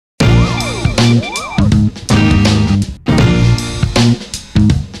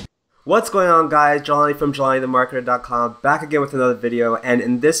What's going on, guys? Jelani from JelaniTheMarketer.com, back again with another video. And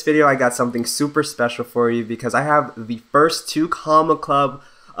in this video, I got something super special for you because I have the first 2 Comma Club,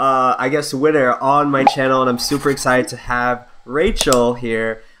 winner on my channel, and I'm super excited to have Rachel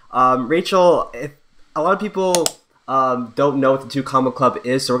here. Rachel, if a lot of people don't know what the 2 Comma Club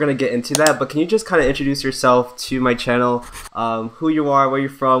is, so we're gonna get into that. But can you just kind of introduce yourself to my channel, who you are, where you're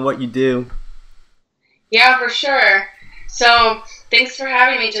from, what you do? Yeah, for sure. So thanks for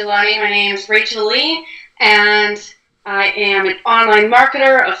having me, Jelani. My name is Rachel Lee, and I am an online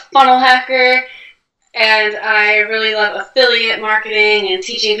marketer, a funnel hacker, and I really love affiliate marketing and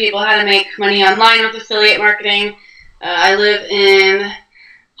teaching people how to make money online with affiliate marketing. I live in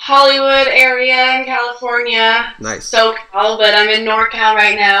Hollywood area in California. Nice. SoCal, but I'm in NorCal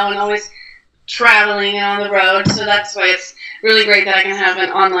right now and always traveling and on the road, so that's why it's really great that I can have an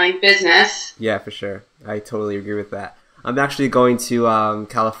online business. Yeah, for sure. I totally agree with that. I'm actually going to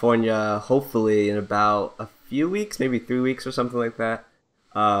California, hopefully in about a few weeks, maybe 3 weeks or something like that.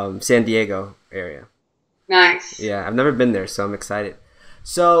 San Diego area. Nice. Yeah, I've never been there, so I'm excited.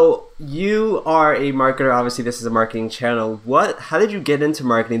 So you are a marketer. Obviously, this is a marketing channel. How did you get into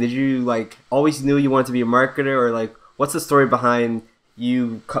marketing? Did you always knew you wanted to be a marketer, or what's the story behind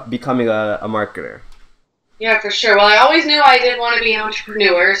you becoming a marketer? Yeah, for sure. Well, I always knew I did want to be an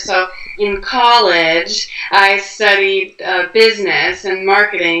entrepreneur. So in college, I studied business and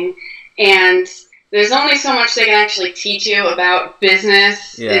marketing, and there's only so much they can actually teach you about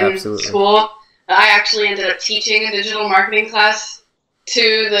business in school. I actually ended up teaching a digital marketing class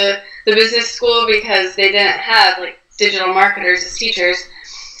to the business school because they didn't have digital marketers as teachers.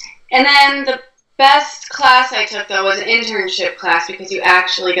 And then the best class I took, though, was an internship class because you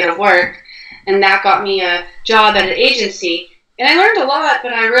actually get to work. And that got me a job at an agency. And I learned a lot,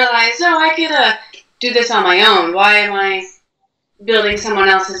 but I realized, I could do this on my own. Why am I building someone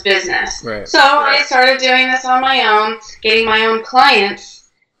else's business? Right. So I started doing this on my own, getting my own clients.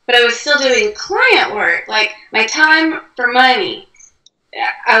 But I was still doing client work, my time for money.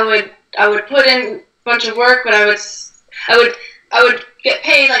 I would put in a bunch of work, but I would get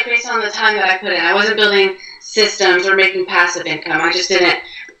paid based on the time that I put in. I wasn't building systems or making passive income. I just didn't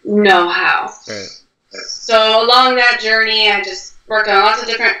know how. Right. So along that journey, I just worked on lots of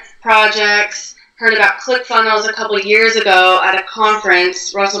different projects. Heard about ClickFunnels a couple years ago at a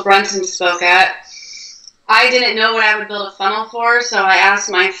conference Russell Brunson spoke at. I didn't know what I would build a funnel for, so I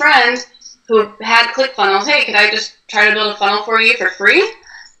asked my friend who had ClickFunnels, hey, could I just try to build a funnel for you for free?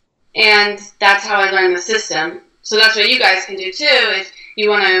 And that's how I learned the system. So that's what you guys can do too. If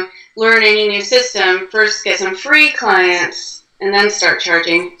you want to learn any new system, first get some free clients and then start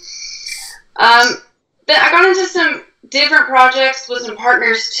charging. Then I got into some different projects with some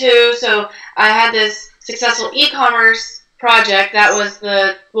partners too. So I had this successful e-commerce project that was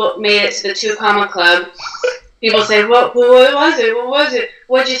what made it to the 2 Comma Club. People say, what was it? What was it?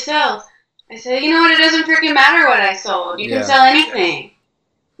 What'd you sell? I said, you know what? It doesn't freaking matter what I sold. You can sell anything.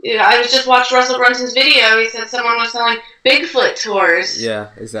 I just watched Russell Brunson's video. He said someone was selling Bigfoot tours.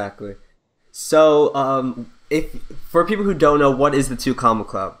 Yeah, exactly. So, for people who don't know, what is the 2 Comma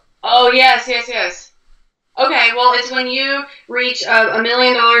Club? Oh, yes. Okay, well, it's when you reach $1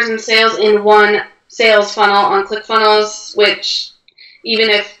 million in sales in one sales funnel on ClickFunnels, which even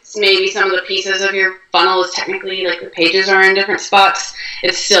if maybe some of the pieces of your funnel is technically, the pages are in different spots,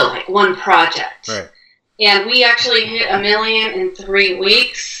 it's still one project. Right. And we actually hit $1 million in 3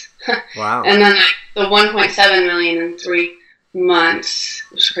 weeks. Wow. And then the 1.7 million in 3 months.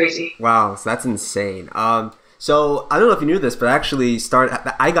 It was crazy. Wow, so that's insane. So I don't know if you knew this, but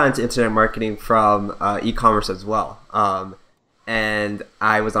I got into internet marketing from e-commerce as well. And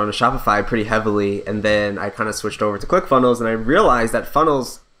I was on a Shopify pretty heavily, and then I kind of switched over to ClickFunnels, and I realized that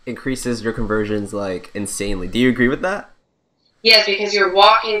funnels increases your conversions insanely. Do you agree with that? Yes, because you're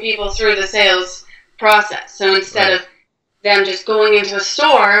walking people through the sales process. So instead of them just going into a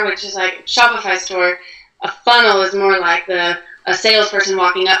store, which is like a Shopify store, a funnel is more like a salesperson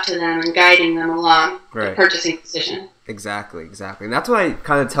walking up to them and guiding them along the purchasing decision. Exactly. And that's what I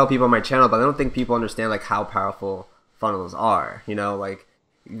kind of tell people on my channel, but I don't think people understand how powerful funnels are.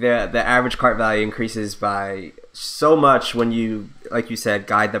 The average cart value increases by so much when you, like you said,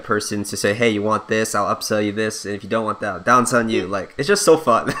 guide the person to say, hey, you want this, I'll upsell you this, and if you don't want that, I'll downsell you. It's just so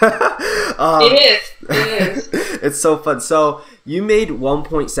fun. It is. It's so fun. So you made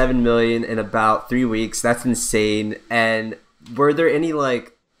 1.7 million in about 3 weeks. That's insane. And were there any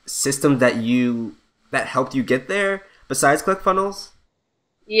systems that helped you get there besides ClickFunnels?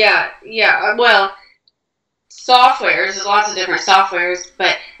 Yeah. Well, softwares, there's lots of different softwares,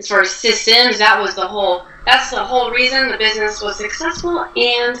 but as far as systems, that's the whole reason the business was successful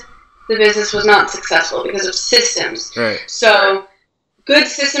and the business was not successful because of systems. Right. So good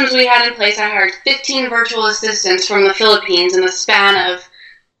systems we had in place. I hired 15 virtual assistants from the Philippines in the span of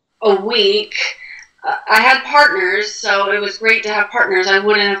a week. I had partners, so it was great to have partners. I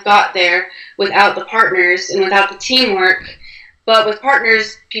wouldn't have got there without the partners and without the teamwork. But with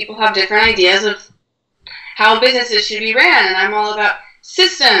partners, people have different ideas of how businesses should be ran, and I'm all about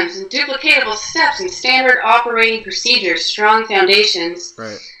systems and duplicatable steps and standard operating procedures, strong foundations.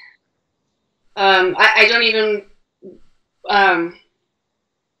 Right. I don't even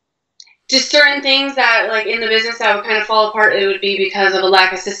just certain things that, like, in the business that would kind of fall apart, it would be because of a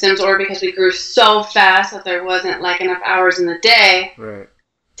lack of systems or because we grew so fast that there wasn't, like, enough hours in the day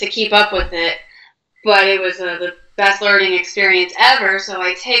to keep up with it. But it was the best learning experience ever, so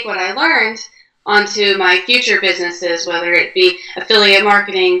I take what I learned onto my future businesses, whether it be affiliate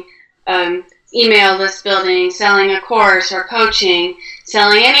marketing, email list building, selling a course or coaching,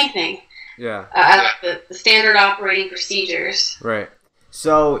 selling anything. Yeah. The standard operating procedures. Right.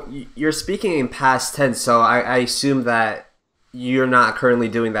 So you're speaking in past tense, so I assume that you're not currently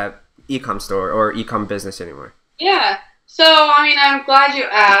doing that e-com store or e-com business anymore. Yeah. So, I mean, I'm glad you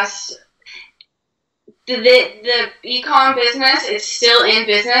asked. The e-com business is still in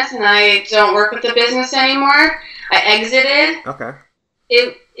business, and I don't work with the business anymore. I exited. Okay.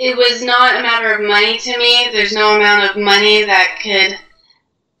 It was not a matter of money to me. There's no amount of money that could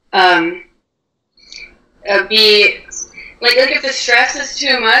be like if the stress is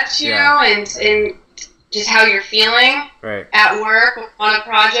too much, you know, and just how you're feeling at work on a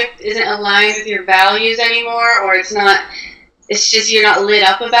project isn't aligned with your values anymore, or it's just you're not lit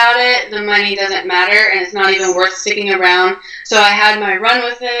up about it, the money doesn't matter, and it's not even worth sticking around. So I had my run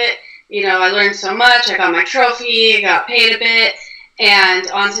with it. You know, I learned so much. I got my trophy, I got paid a bit, and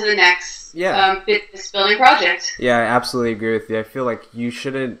on to the next business building project. Yeah, I absolutely agree with you. I feel like you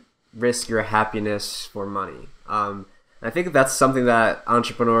shouldn't risk your happiness for money. I think that's something that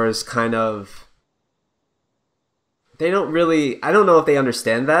entrepreneurs kind of, they don't really, I don't know if they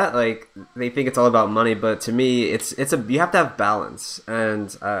understand that. Like, they think it's all about money, but to me, you have to have balance.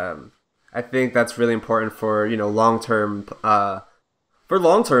 And I think that's really important for, you know, long-term,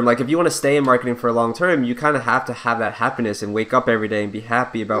 like if you want to stay in marketing for long term, you kind of have to have that happiness and wake up every day and be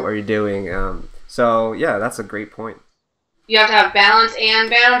happy about what you're doing. So yeah, that's a great point. You have to have balance and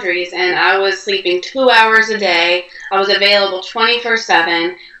boundaries, and I was sleeping 2 hours a day. I was available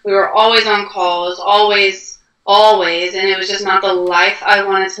 24/7. We were always on calls, always, and it was just not the life I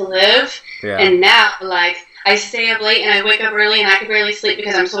wanted to live. Yeah. And now, like, I stay up late and I wake up early and I can barely sleep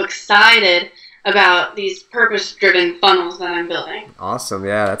because I'm so excited about these purpose-driven funnels that I'm building. Awesome.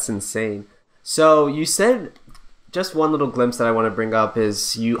 Yeah, that's insane. So you said, just one little glimpse that I want to bring up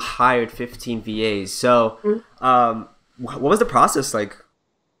is you hired 15 VAs. So what was the process like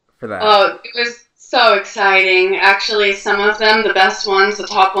for that? Oh, it was so exciting. Actually, some of them, the best ones, the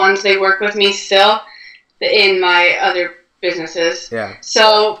top ones, they work with me still in my other businesses. Yeah.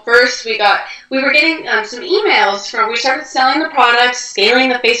 So first we were getting some emails we started selling the products, scaling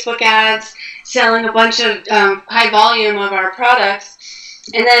the Facebook ads, selling a bunch of high volume of our products.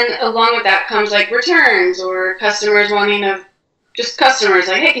 And then along with that comes like returns or customers wanting to, just customers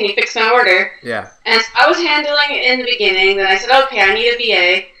like, hey, can you fix my order? Yeah. And I was handling it in the beginning. Then I said, okay, I need a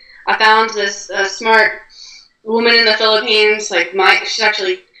VA. I found this smart woman in the Philippines. Like she's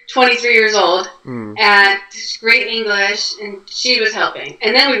actually 23 years old and great English, and she was helping.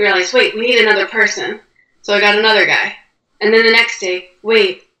 And then we realized, wait, we need another person. So I got another guy. And then the next day,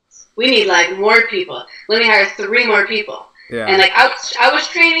 wait, we need like more people. Let me hire 3 more people. Yeah. And like I was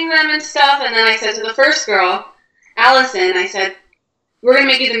training them and stuff, and then I said to the first girl, Allison, I said, we're going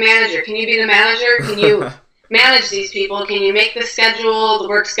to make you the manager. Can you be the manager? Can you manage these people? Can you make the schedule, the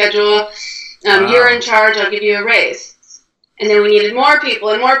work schedule? You're in charge. I'll give you a raise. And then we needed more people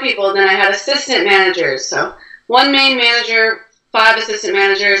and more people. And then I had assistant managers. So 1 main manager, 5 assistant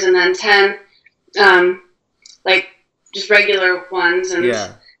managers, and then 10 like just regular ones. And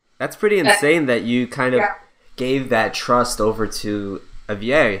yeah, that's pretty insane that you kind of gave that trust over to a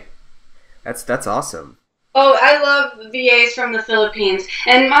VA. That's awesome. Oh, I love VAs from the Philippines.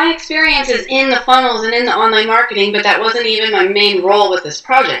 And my experience is in the funnels and in the online marketing, but that wasn't even my main role with this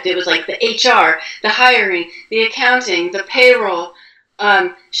project. It was like the HR, the hiring, the accounting, the payroll,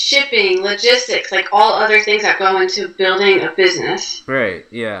 shipping, logistics, like all other things that go into building a business. Right,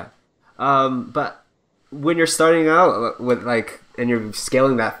 yeah. But when you're starting out with and you're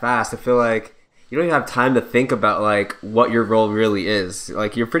scaling that fast, I feel like you don't even have time to think about like what your role really is.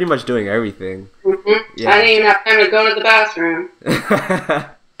 Like you're pretty much doing everything. Mm-hmm. Yeah. I didn't even have time to go to the bathroom.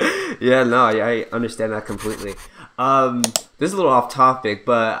 Yeah, no, I understand that completely. This is a little off topic,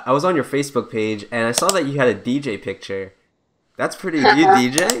 but I was on your Facebook page and I saw that you had a DJ picture. That's pretty. You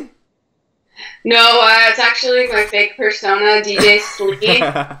DJ? No, it's actually my fake persona, DJ Slee.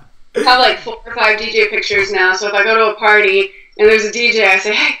 I have like 4 or 5 DJ pictures now. So if I go to a party and there's a DJ, I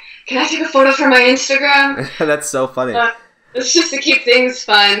say, "Hey, can I take a photo for my Instagram?" That's so funny. It's just to keep things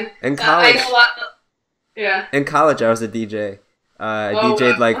fun. In college, yeah. In college, I was a DJ. I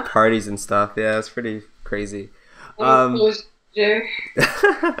DJ'd like parties and stuff. Yeah, it's pretty crazy. So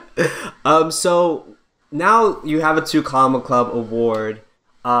now you have a 2 Comma Club award.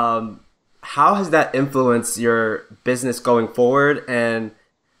 How has that influenced your business going forward, and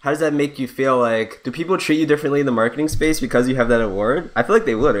how does that make you feel? Like, do people treat you differently in the marketing space because you have that award? I feel like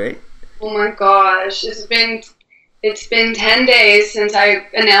they would, right? Oh my gosh, it's been 10 days since I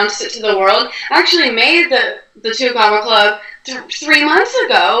announced it to the world. I actually made the 2 Comma Club 3 months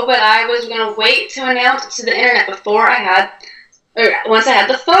ago, but I was gonna wait to announce it to the internet once I had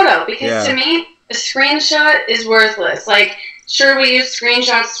the photo, because to me, a screenshot is worthless. Like, sure, we use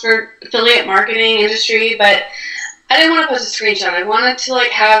screenshots for affiliate marketing industry, but I didn't want to post a screenshot. I wanted to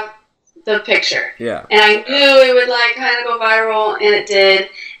like have the picture. Yeah. And I knew it would like kind of go viral, and it did.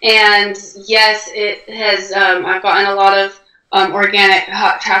 And yes, it has. I've gotten a lot of organic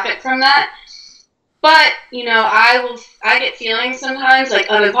hot traffic from that. But you know, I get feelings sometimes like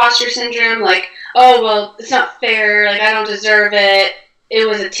of imposter syndrome, like, oh well, it's not fair. Like, I don't deserve it. It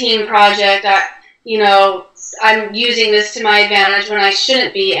was a team project. I'm using this to my advantage when I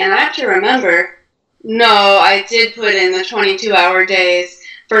shouldn't be. And I have to remember, no, I did put in the 22-hour days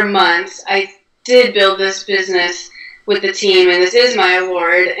for months. I did build this business with the team, and this is my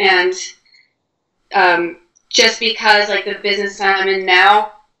award. And just because like the business I'm in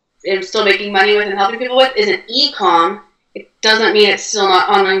now, I'm still making money with and helping people with, is an e-com, it doesn't mean it's still not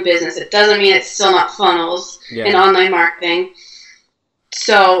online business. It doesn't mean it's still not funnels and online marketing.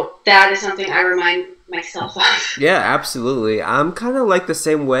 So that is something I remind myself of. Yeah, absolutely. I'm kind of like the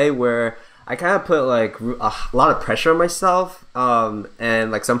same way, where I kind of put like a lot of pressure on myself,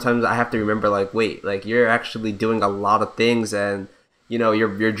 and like sometimes I have to remember, like, wait, like you're actually doing a lot of things, and you know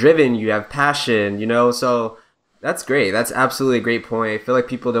you're driven, you have passion, you know. So that's great. That's absolutely a great point. I feel like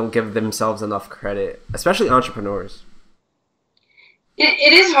people don't give themselves enough credit, especially entrepreneurs.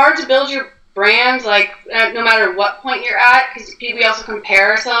 It is hard to build your brand, like no matter what point you're at, because we also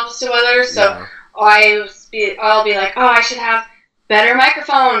compare ourselves to others. So I'll be like, oh, I should have better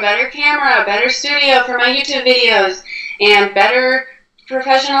microphone, better camera, better studio for my YouTube videos, and better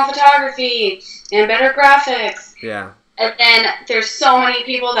professional photography, and better graphics. Yeah. And then there's so many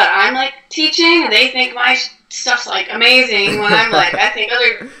people that I'm like teaching, and they think my stuff's like amazing, when I'm like, I think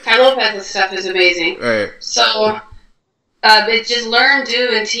other Ty Lopez's stuff is amazing. Right. So it's just learn, do,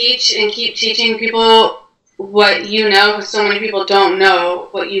 and teach, and keep teaching people what you know, because so many people don't know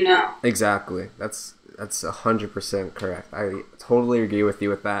what you know. Exactly. That's 100% correct. I totally agree with you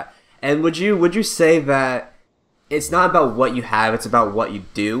with that. And would you say that it's not about what you have, it's about what you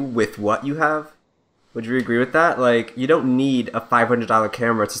do with what you have? Would you agree with that? Like, you don't need a $500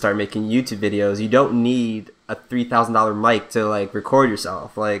 camera to start making YouTube videos. You don't need a $3,000 mic to like record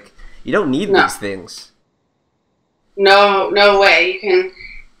yourself. Like, you don't need these things. No way. You can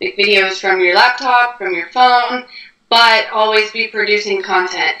make videos from your laptop, from your phone, but always be producing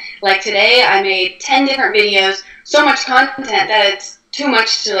content. Like today, I made 10 different videos, so much content that it's too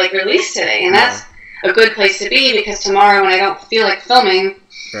much to like release today, and that's a good place to be, because tomorrow when I don't feel like filming,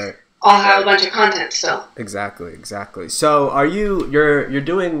 I'll have a bunch of content still. Exactly. So you're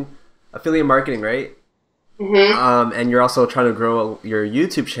doing affiliate marketing, right? Mm-hmm. And you're also trying to grow your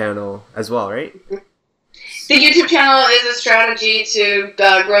YouTube channel as well, right? Mm-hmm. The YouTube channel is a strategy to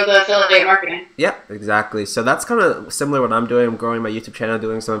grow the affiliate marketing. Yeah, exactly. So that's kind of similar to what I'm doing. I'm growing my YouTube channel,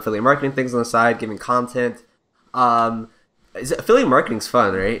 doing some affiliate marketing things on the side, giving content. Affiliate marketing's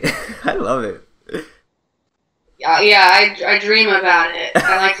fun, right? I love it. Yeah, I dream about it.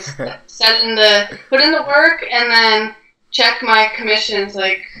 I like to put in the work, and then check my commissions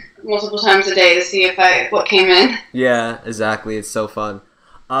like multiple times a day to see what came in. Yeah, exactly. It's so fun.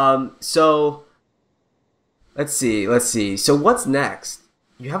 So let's see. So what's next?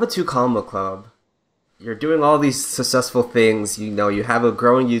 You have a 2 Comma Club. You're doing all these successful things. You know, you have a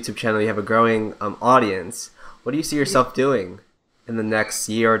growing YouTube channel. You have a growing audience. What do you see yourself doing in the next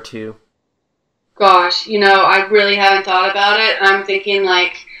year or two? Gosh, I really haven't thought about it. I'm thinking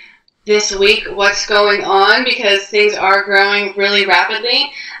like this week, what's going on, because things are growing really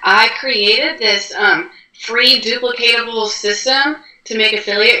rapidly. I created this free duplicatable system to make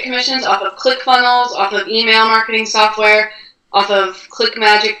affiliate commissions off of ClickFunnels, off of email marketing software, off of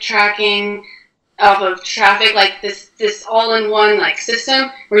ClickMagic tracking, off of traffic, like this all-in-one like system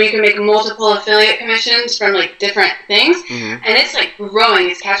where you can make multiple affiliate commissions from like different things, and it's like growing,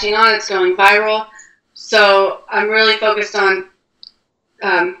 it's catching on, it's going viral. So I'm really focused on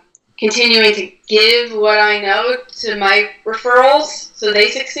continuing to give what I know to my referrals so they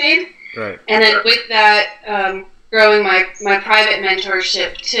succeed. Right. And then with that, growing my private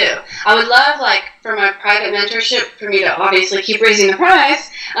mentorship too. I would love, like, for my private mentorship for me to obviously keep raising the price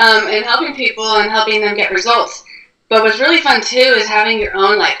and helping people and helping them get results. But what's really fun too is having your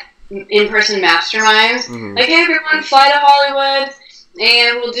own, like, in-person masterminds. Like, hey, everyone, fly to Hollywood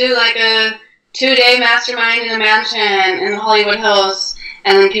and we'll do like a 2-day mastermind in a mansion in the Hollywood Hills,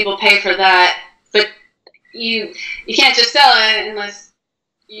 and then people pay for that. But you can't just sell it unless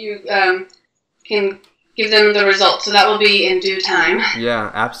you can give them the results. So that will be in due time.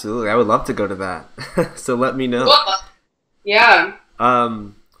 Yeah, absolutely. I would love to go to that. So let me know. Yeah.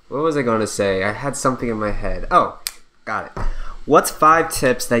 What was I going to say? I had something in my head. Oh, got it. What's 5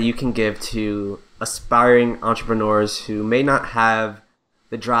 tips that you can give to aspiring entrepreneurs who may not have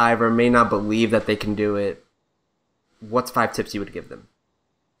the drive or may not believe that they can do it? What's 5 tips you would give them?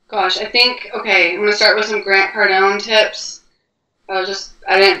 Gosh, I think, okay, I'm going to start with some Grant Cardone tips. I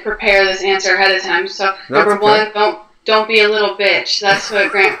didn't prepare this answer ahead of time. So number one, don't be a little bitch. That's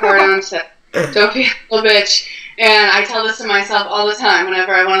what Grant Cardone said. Don't be a little bitch. And I tell this to myself all the time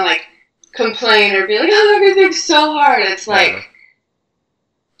whenever I want to, like, complain or be like, oh, everything's so hard. It's like,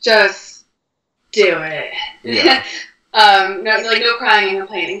 just do it. Yeah. No crying and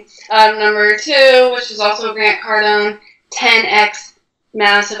complaining. Number 2, which is also Grant Cardone, 10x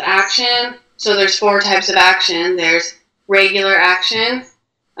massive action. So there's 4 types of action. There's regular action,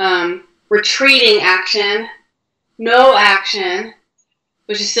 retreating action, no action,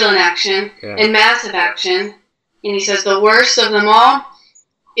 which is still an action, and massive action. And he says the worst of them all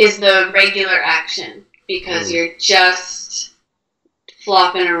is the regular action, because you're just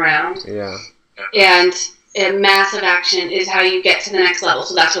flopping around. Yeah. And massive action is how you get to the next level.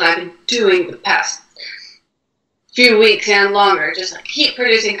 So that's what I've been doing the past few weeks and longer. Just like keep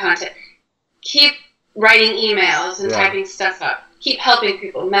producing content, keep writing emails and typing stuff up, keep helping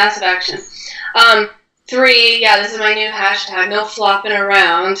people. Massive action. 3, this is my new hashtag, no flopping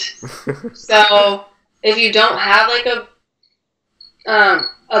around. So if you don't have like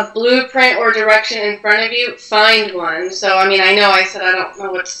a blueprint or direction in front of you, find one. So I mean, I know I said I don't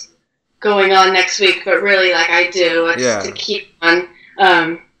know what's going on next week, but really, like, I do. It's to keep on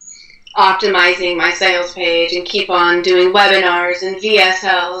optimizing my sales page and keep on doing webinars and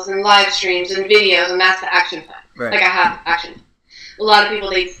VSLs and live streams and videos, and that's the action plan. Right. Like, I have action. A lot of people,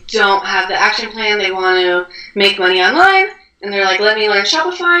 they don't have the action plan. They want to make money online, and they're like, let me learn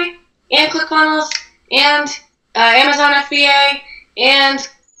Shopify and ClickFunnels and Amazon FBA and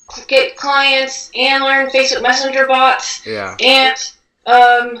get clients and learn Facebook Messenger bots. Yeah. And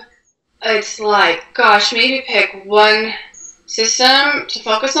it's like, gosh, maybe pick one system to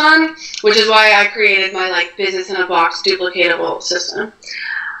focus on, which is why I created my, like, business in a box duplicatable system.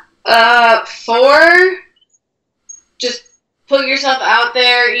 4, just put yourself out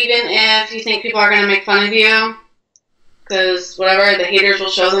there, even if you think people are going to make fun of you, because whatever, the haters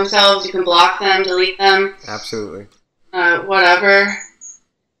will show themselves. You can block them, delete them. Absolutely. Whatever.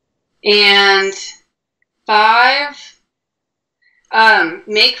 And 5,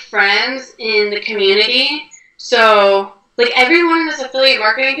 make friends in the community. So, like, everyone in this affiliate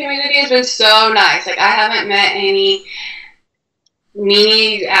marketing community has been so nice. Like, I haven't met any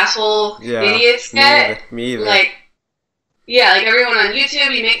meanie asshole idiots yet. Me either. Like, like everyone on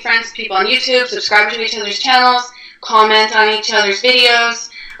YouTube, you make friends with people on YouTube, subscribe to each other's channels, comment on each other's videos,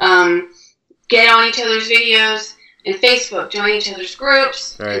 get on each other's videos, and Facebook, join each other's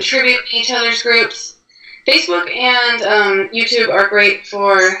groups, contribute to each other's groups. Facebook and YouTube are great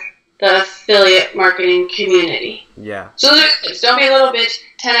for the affiliate marketing community. Yeah. So don't be a little bitch.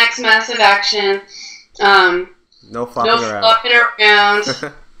 10x massive action. No flopping around.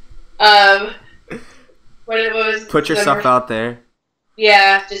 What was? Put yourself out there.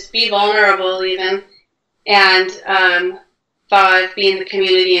 Yeah, just be vulnerable even. And 5, be in the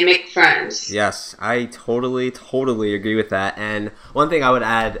community and make friends. Yes, I totally agree with that. And one thing I would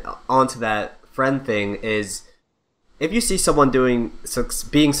add onto that friend thing is, if you see someone being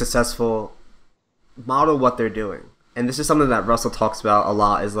successful, model what they're doing. And this is something that Russell talks about a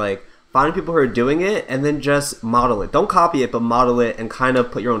lot, is like, find people who are doing it and then just model it. Don't copy it, but model it and kind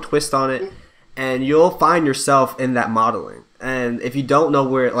of put your own twist on it. And you'll find yourself in that modeling. And if you don't know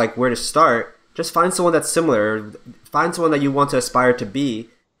where to start, just find someone that's similar. Find someone that you want to aspire to be,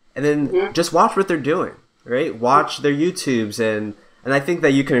 and then just watch what they're doing, right? Watch their YouTubes, and I think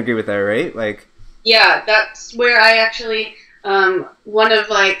that you can agree with that, right? Like, Yeah, that's where I actually, one of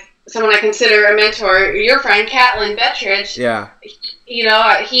like someone I consider a mentor, your friend Catlin Bettridge. Yeah. You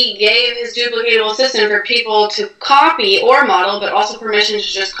know, he gave his duplicatable system for people to copy or model, but also permission to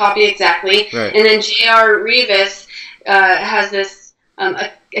just copy exactly. Right. And then J.R. Revis has this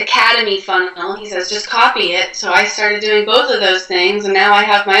academy funnel. He says just copy it. So I started doing both of those things, and now I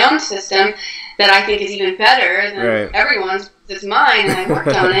have my own system that I think is even better than everyone's. It's mine, and I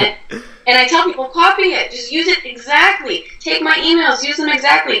worked on it. And I tell people, copy it. Just use it exactly. Take my emails, use them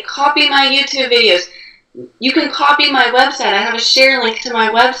exactly. Copy my YouTube videos. You can copy my website. I have a share link to my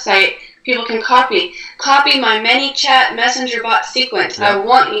website. People can copy. Copy my ManyChat messenger bot sequence. I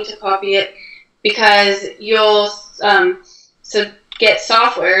want you to copy it because you'll get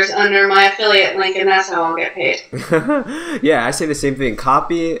softwares under my affiliate link, and that's how I'll get paid. Yeah, I say the same thing.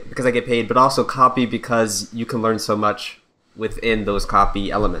 Copy because I get paid, but also copy because you can learn so much within those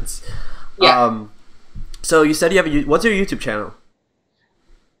copy elements. Yeah. So you said you have what's your YouTube channel?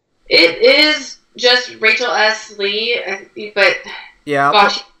 It is just Rachel S. Lee, but yeah, I'll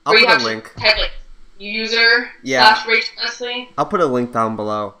put a link. Type like user / Rachel S. Lee. I'll put a link down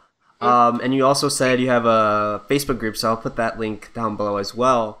below. And you also said you have a Facebook group, so I'll put that link down below as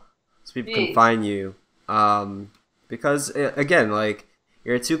well, so people can find you. Because again, like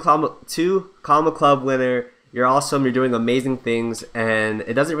you're a two comma club winner. You're awesome. You're doing amazing things, and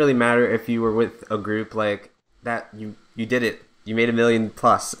it doesn't really matter if you were with a group like that. You did it. You made $1 million+.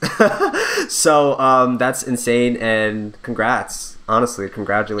 So that's insane, and congrats. Honestly,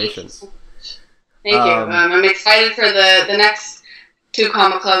 congratulations. Thank you. I'm excited for the next 2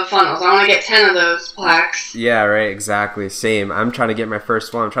 comma club funnels. I want to get 10 of those plaques. Yeah, right. Exactly. Same. I'm trying to get my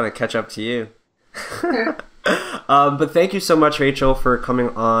first one. I'm trying to catch up to you. But thank you so much, Rachel, for coming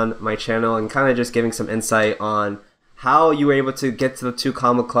on my channel and kind of just giving some insight on how you were able to get to the 2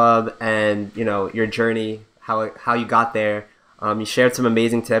 comma club and, you know, your journey, how you got there. You shared some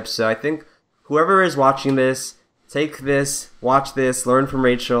amazing tips. So I think whoever is watching this, take this, watch this, learn from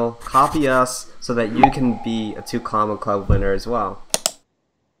Rachel, copy us so that you can be a 2 comma club winner as well.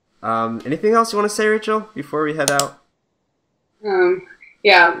 Anything else you want to say, Rachel, before we head out?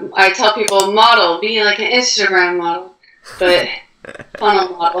 Yeah, I tell people be like an Instagram model, but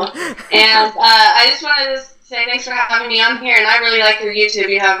funnel model. And I just wanted to say thanks for having me on here, and I really like your YouTube.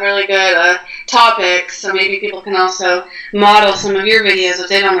 You have really good topics, so maybe people can also model some of your videos if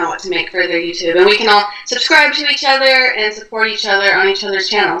they don't know what to make for their YouTube. And we can all subscribe to each other and support each other on each other's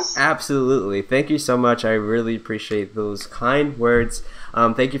channels. Absolutely. Thank you so much. I really appreciate those kind words.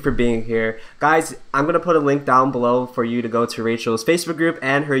 Thank you for being here. Guys, I'm going to put a link down below for you to go to Rachel's Facebook group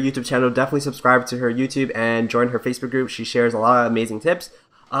and her YouTube channel. Definitely subscribe to her YouTube and join her Facebook group. She shares a lot of amazing tips.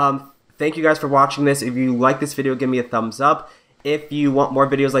 Thank you guys for watching this. If you like this video, give me a thumbs up. If you want more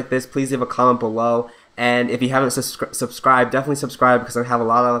videos like this, please leave a comment below. And if you haven't subscribed, definitely subscribe because I have a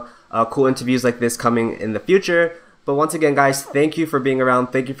lot of cool interviews like this coming in the future. But once again, guys, thank you for being around.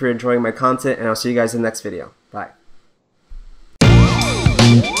 Thank you for enjoying my content, and I'll see you guys in the next video. Bye.